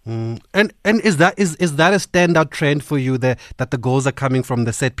 And is that a standout trend for you there, that the goals are coming from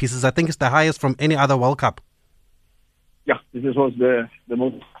the set pieces? I think it's the highest from any other World Cup. Yeah, this was the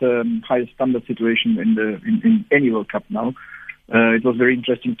most highest standard situation in any World Cup now. It was very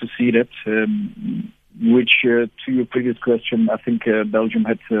interesting to see that. Which to your previous question, I think Belgium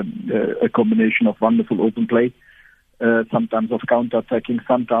had a combination of wonderful open play, sometimes of counter-attacking,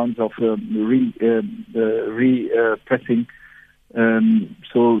 sometimes of pressing.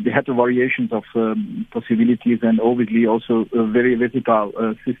 So they had the variations of possibilities, and obviously also a very versatile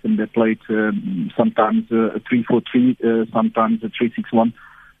system. They played sometimes a 3-4-3, sometimes a 3-6-1,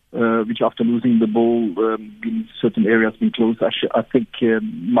 which after losing the ball in certain areas been closed. I think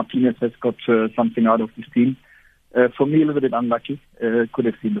Martinez has got something out of this team. For me, a little bit unlucky. Could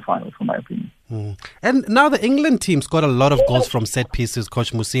have seen the final, for my opinion. And now the England team scored a lot of goals from set pieces,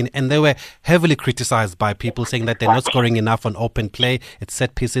 Coach Muhsin, and they were heavily criticised by people saying that they're not scoring enough on open play. It's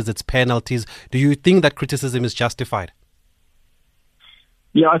set pieces, it's penalties. Do you think that criticism is justified?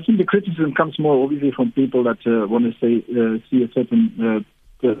 Yeah, I think the criticism comes more obviously from people that want to see a certain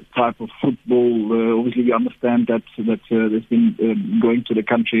type of football. Obviously, we understand that there's been going to the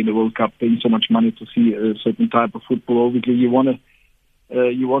country in the World Cup, paying so much money to see a certain type of football. Obviously, you want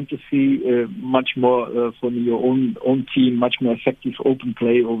to see much more from your own team, much more effective open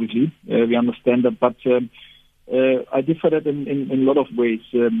play. Obviously, we understand that, but I differ that in a lot of ways.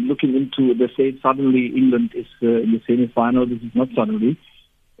 Looking into, they say suddenly England is in the semi-final. This is not suddenly.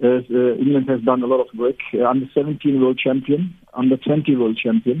 England has done a lot of work. Under 17 world champion, under 20 world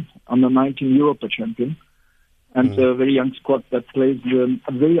champion, under 19 Europa champion, and a very young squad that plays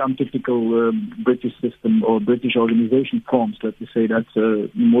a very untypical British system or British organization forms. Let me say that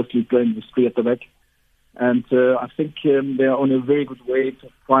mostly playing with three at the back, and I think they are on a very good way to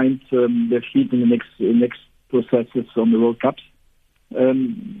find their feet in the next processes on the World Cups.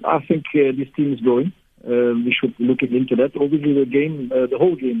 I think this team is growing. We should look into that. Obviously, the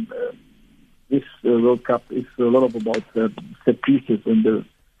whole game, this World Cup is a lot about set pieces and the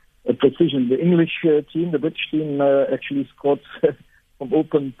precision. The English team, the British team, actually scored from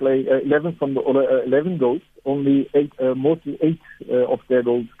open play 11 from the 11 goals. Only mostly 8 of their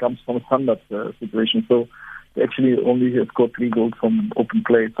goals comes from a standard situation. So they actually only scored 3 goals from open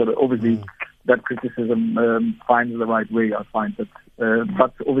play. So obviously, that criticism finds the right way. I find that.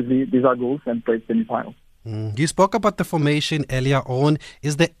 But obviously, these are goals and played semi-final. You spoke about the formation earlier on.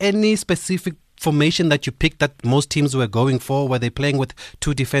 Is there any specific formation that you picked that most teams were going for? Were they playing with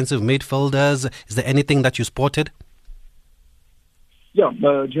two defensive midfielders? Is there anything that you spotted? Yeah,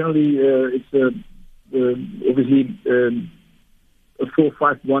 generally it's obviously a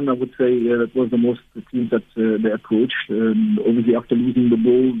 4-5-1. I would say that was the most the teams that they approached. Obviously, after losing the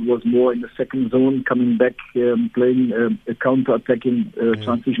ball, was more in the second zone, coming back, playing a counter-attacking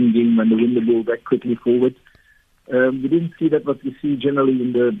transition game when they win the ball back quickly forward. We didn't see that what we see generally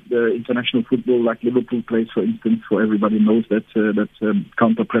in the international football, like Liverpool plays, for instance. For everybody knows that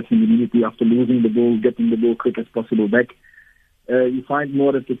counter-pressing immediately after losing the ball, getting the ball quick as possible back. You find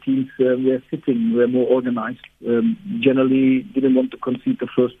more that the teams were more organized, generally didn't want to concede the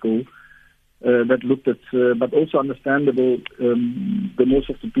first goal. That looked at, but also understandable, the most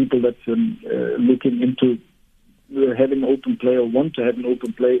of the people that looking into having open play or want to have an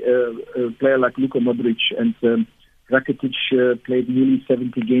open play, a player like Luka Modric and Rakitic played nearly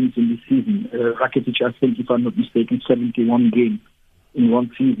 70 games in this season. Rakitic, I think, if I'm not mistaken, 71 games in one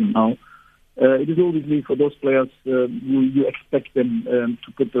season now. It is obviously for those players you expect them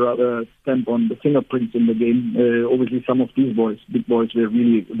to put the stamp on the fingerprints in the game. Obviously, some of these boys, big boys, were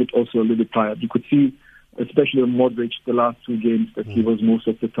really also a little bit tired. You could see, especially on Modric, the last two games that he was most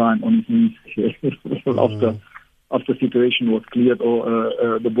of the time on his knees after situation was cleared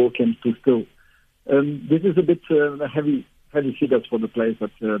or the ball came too still. This is a bit heavy figures for the players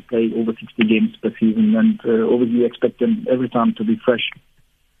that play over 60 games per season, and obviously you expect them every time to be fresh.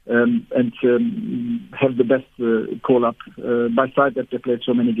 And have the best call-up. By side that they played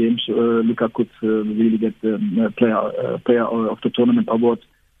so many games, Luka could really get the player of the tournament award.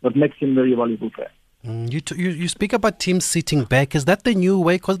 But makes him very valuable player. You speak about teams sitting back. Is that the new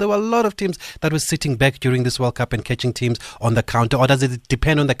way? Because there were a lot of teams that were sitting back during this World Cup and catching teams on the counter. Or does it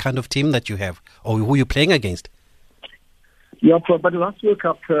depend on the kind of team that you have or who you're playing against? Yeah, but the last World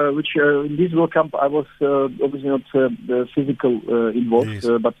Cup, which in this World Cup I was obviously not physical involved, yes.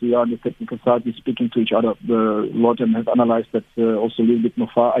 But we are on the technical side, we're speaking to each other a lot and have analyzed that also a little bit more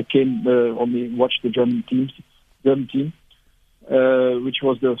far. I came only watched the German team, which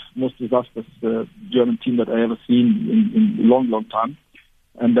was the most disastrous German team that I ever seen in a long time.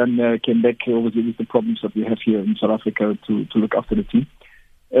 And then came back obviously with the problems that we have here in South Africa to look after the team.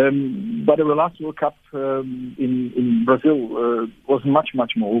 But the last World Cup in Brazil was much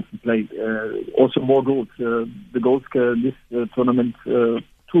more open play. Also more goals. The goals this tournament,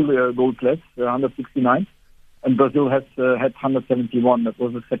 two goals less, 169, and Brazil has had 171. That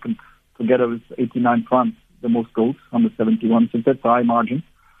was the second, together with 89 France, the most goals, 171. So that's a high margin.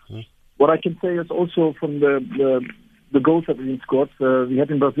 Mm. What I can say is also from the goals that have been scored, we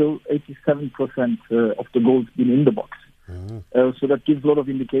had in Brazil 87% of the goals being in the box. So that gives a lot of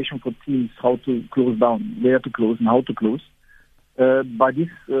indication for teams how to close down, where to close and how to close. By this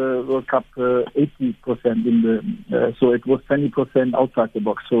World Cup, 80% in the so it was 20% outside the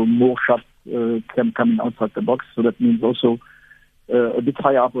box. So more shots coming outside the box. So that means also a bit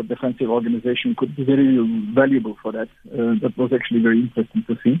higher up, a defensive organization could be very valuable for that. That was actually very interesting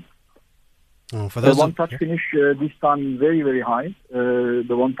to see. For those one-touch finish this time very high. The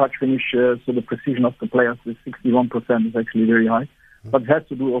one-touch finish, so the precision of the players with 61% is actually very high. But it has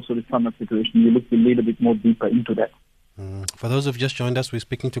to do also with standard situation. You look a little bit more deeper into that. For those who've just joined us, we're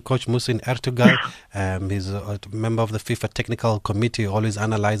speaking to Coach Muhsin Ertuğral. He's a member of the FIFA Technical Committee, always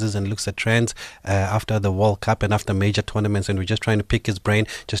analyzes and looks at trends after the World Cup and after major tournaments, and we're just trying to pick his brain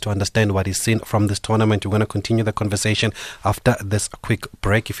just to understand what he's seen from this tournament. We're going to continue the conversation after this quick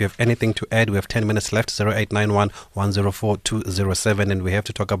break. If you have anything to add, we have 10 minutes left, 0891 104 207, and we have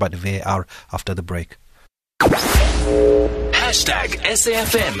to talk about VAR after the break.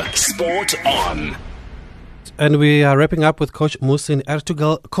 #SAFM Sport On. And we are wrapping up with Coach Muhsin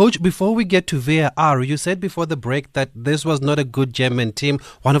Ertuğral. Coach, before we get to VAR, you said before the break that this was not a good German team,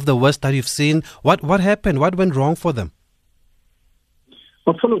 one of the worst that you've seen. What happened? What went wrong for them?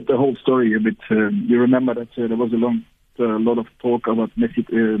 I followed the whole story a bit. You remember that there was a lot of talk about Mesut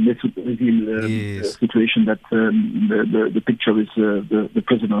Özil situation, that the picture is the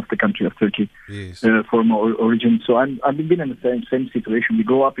president of the country of Turkey, yes. From origin. So I've been in the same situation. We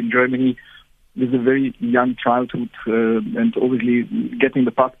grow up in Germany with a very young childhood, and obviously getting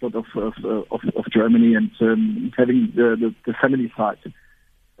the passport of Germany and having the family side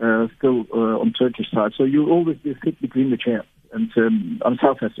still on Turkish side. So you always sit between the chairs. And I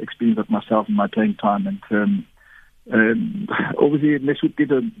myself have experienced that myself in my playing time. And obviously Mesut did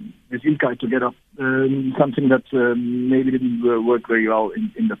this Ilkay together, something that maybe didn't work very well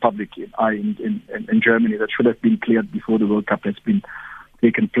in the public eye in Germany. That should have been cleared before the World Cup has been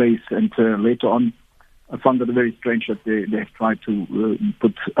taken place. And later on, I found that very strange that they have tried to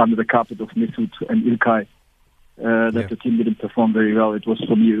put under the carpet of Mesut and Ilkay that the team didn't perform very well. It was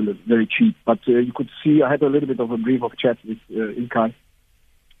for me very cheap. But you could see I had a little bit of a brief of chat with Ilkay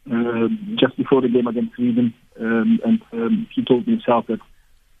just before the game against Sweden, and he told me himself that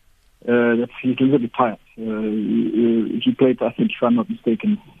he's a little bit tired. He played, I think, if I'm not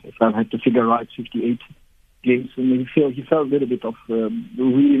mistaken, if I had to figure right, 58 games, and he felt a little bit of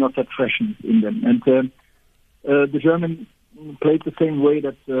really not that freshness in them. And the German played the same way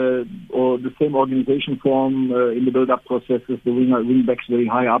that, or the same organization form in the build-up processes. The wing backs very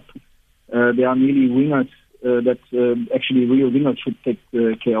high up. They are nearly wingers that actually real wingers should take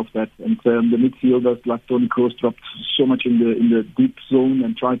care of that. And the midfielders like Toni Kroos dropped so much in the deep zone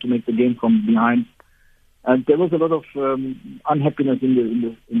and tried to make the game from behind. And there was a lot of unhappiness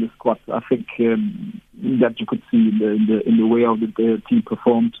in the squad. I think that you could see in the way how the team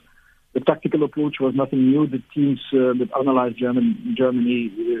performed. The tactical approach was nothing new. The teams that analyzed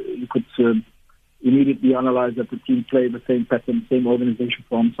Germany, you could immediately analyze that the team played the same pattern, same organization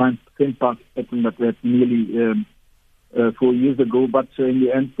form, same pattern that we had nearly 4 years ago. But in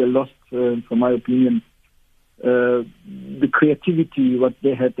the end, they lost, from my opinion, the creativity, what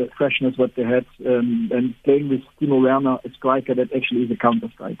they had, the freshness, what they had, and playing with Timo Werner, a striker that actually is a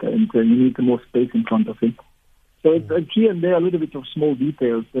counter-striker, and you need more space in front of him. So it's here and there a little bit of small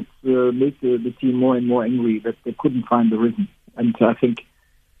details that make the team more and more angry that they couldn't find the rhythm. And I think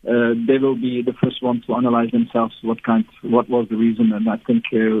they will be the first ones to analyze themselves what was the reason. And I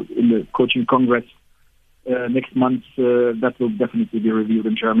think in the coaching congress next month, that will definitely be reviewed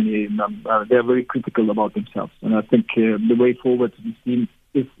in Germany. And they're very critical about themselves. And I think the way forward to this team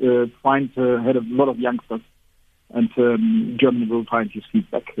is had a lot of youngsters, and Germany will find his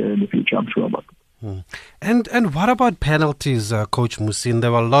feet back in the future, I'm sure about it. And what about penalties, Coach Musin?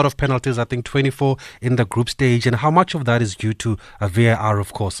 There were a lot of penalties, I think 24 in the group stage, and how much of that is due to VAR,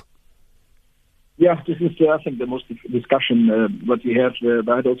 of course? Yeah, this is, I think, the most discussion what we have.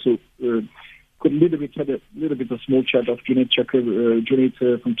 But I'd also had a little bit of small chat of Cüneyt Çakır. Cüneyt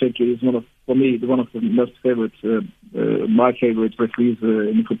from Turkey is one of the most favorite, my favorite referees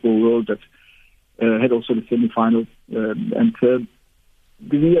in the football world that had also the semi-final.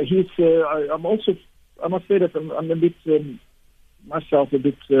 I must say that I'm a bit, myself, a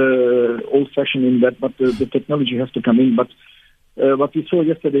bit old-fashioned in that, but the technology has to come in. But what we saw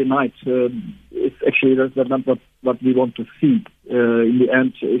yesterday night is actually that's not what we want to see. In the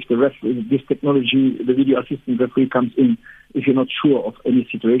end, if this technology, the video assistant referee comes in, if you're not sure of any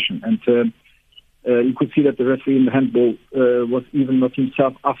situation. And you could see that the referee in the handball was even not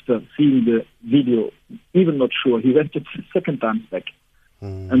himself after seeing the video, even not sure. He went the second time back.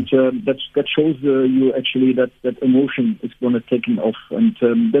 And that shows you actually that emotion is going to take off. And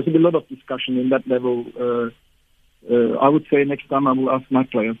there's a lot of discussion in that level. I would say next time I will ask my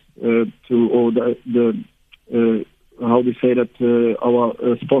players how we say that our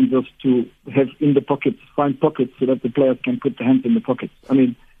sponsors to have in the pockets, find pockets so that the players can put their hands in the pockets. I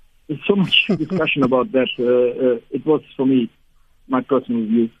mean, there's so much discussion about that. It was, for me, my personal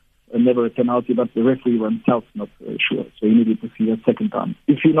view, never a penalty, but the referee himself not sure. So you needed to see a second time.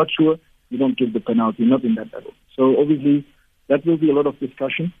 If you're not sure, you don't give the penalty, not in that level. So obviously, that will be a lot of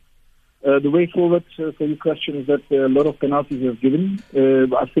discussion. The way forward for your question is that a lot of penalties are given.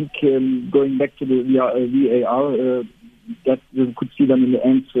 I think going back to the VAR, that we could see them in the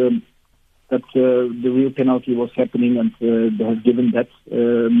end that the real penalty was happening, and they have given that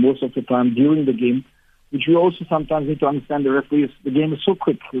most of the time during the game, which we also sometimes need to understand the referees. The game is so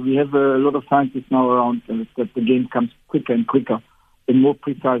quick. We have a lot of scientists now around that the game comes quicker and quicker and more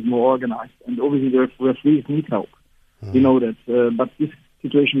precise, more organized. And obviously the referees need help. We know that. But this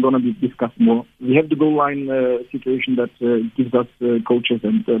situation is going to be discussed more. We have the goal line situation that gives us coaches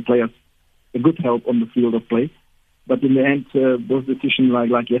and players a good help on the field of play. But in the end, those decisions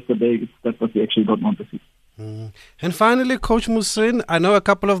like yesterday, that's what we actually don't want to see. And finally, Coach Musin, I know a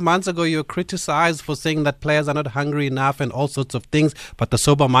couple of months ago you were criticized for saying that players are not hungry enough and all sorts of things, but the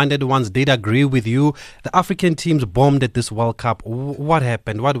sober-minded ones did agree with you. The African teams bombed at this World Cup. What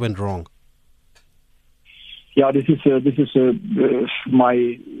happened? What went wrong? Yeah, this is my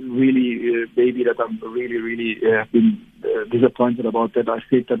really baby that I'm really been disappointed about. That I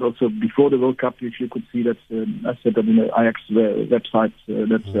said that also before the World Cup. If you could see that, I said that in the Ajax website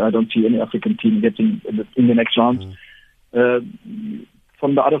that I don't see any African team getting in the next round.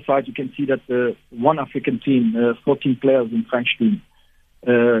 From the other side, you can see that one African team, 14 players in French team,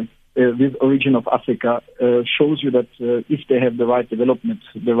 with origin of Africa, shows you that if they have the right development,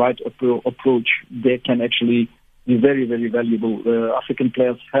 the right approach, they can actually be very, very valuable. African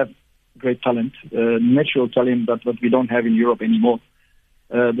players have great talent, natural talent that we don't have in Europe anymore.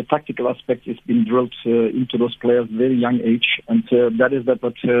 The tactical aspect has been drilled into those players very young age, and that is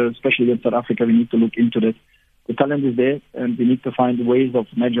what especially in South Africa, we need to look into that. The talent is there, and we need to find ways of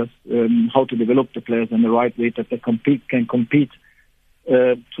measures how to develop the players in the right way that they can compete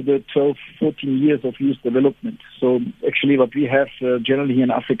to the 12, 14 years of youth development. So actually what we have generally here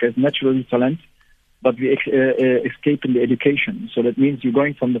in Africa is naturally talent, but we escape in the education. So that means you're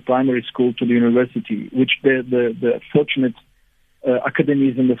going from the primary school to the university, which the fortunate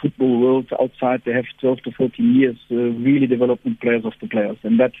academies in the football world outside, they have 12 to 14 years really development players of the players.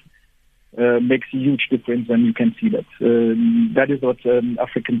 And that makes a huge difference, and you can see that. That is what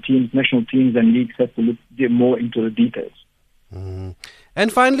African teams, national teams and leagues have to look more into the details. And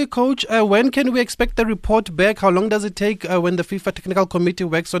finally, Coach, when can we expect the report back? How long does it take when the FIFA Technical Committee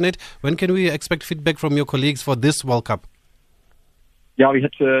works on it? When can we expect feedback from your colleagues for this World Cup? Yeah, we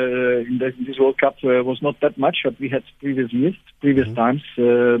had in this World Cup was not that much, but we had previous times.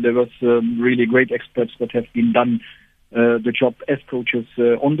 There was really great experts that have been done the job as coaches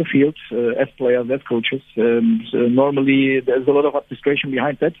on the field, as players, as coaches. So normally, there's a lot of administration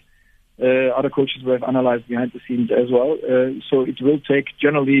behind that. Other coaches will have analyzed behind the scenes as well. So it will take,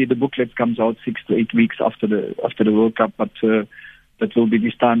 generally the booklet comes out 6 to 8 weeks after the World Cup, but that will be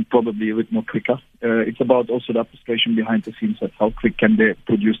this time probably a bit more quicker. It's about also the administration behind the scenes, that's how quick can they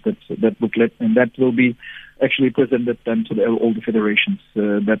produce that booklet, and that will be actually presented then to all the federations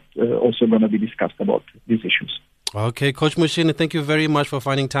that also going to be discussed about these issues. Okay, Coach Mushini, thank you very much for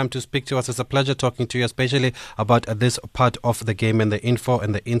finding time to speak to us. It's a pleasure talking to you, especially about this part of the game and the info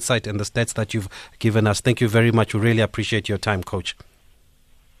and the insight and the stats that you've given us. Thank you very much. We really appreciate your time, Coach.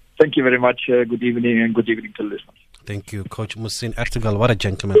 Thank you very much. Good evening, and good evening to the listeners. Thank you, Coach Muhsin Ertugrul. What a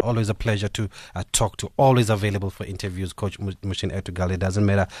gentleman. Always a pleasure to talk to. Always available for interviews, Coach Muhsin Ertugrul. It doesn't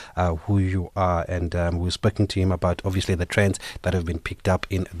matter who you are. And we've spoken to him about, obviously, the trends that have been picked up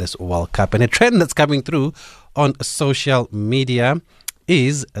in this World Cup. And a trend that's coming through on social media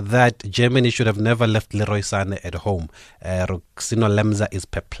is that Germany should have never left Leroy Sané at home. Roxino Lemza is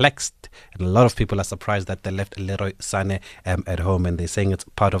perplexed, and a lot of people are surprised that they left Leroy Sané at home, and they're saying it's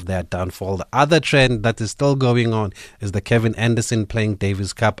part of their downfall. The other trend that is still going on is the Kevin Anderson playing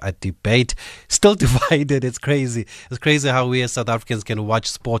Davis Cup debate. Still divided. It's crazy. It's crazy how we as South Africans can watch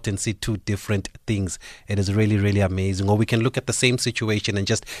sport and see two different things. It is really, really amazing. Or we can look at the same situation and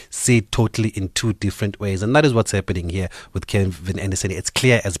just see it totally in two different ways. And that is what's happening here with Kevin Anderson. It's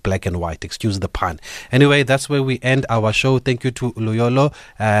clear as black and white. Excuse the pun. Anyway, that's where we end our show. Thank you to Luyolo.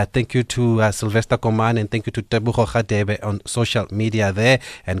 Thank you to Sylvester Komane, and thank you to Tebogo Khadebe on social media there.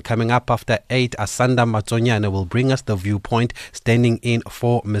 And coming up after 8, Asanda Matsonyane will bring us the viewpoint, standing in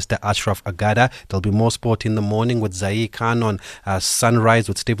for Mr. Ashraf Agada. There'll be more sport in the morning with Zai Khan on Sunrise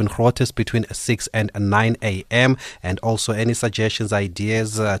with Stephen Grotes between 6 and 9 a.m. And also any suggestions,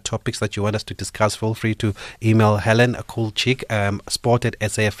 ideas, topics that you want us to discuss, feel free to email Helen Coolchick,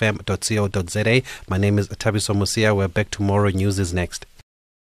 sport@safm.co.za. My name is Thabiso Musia. We're back tomorrow. News is next.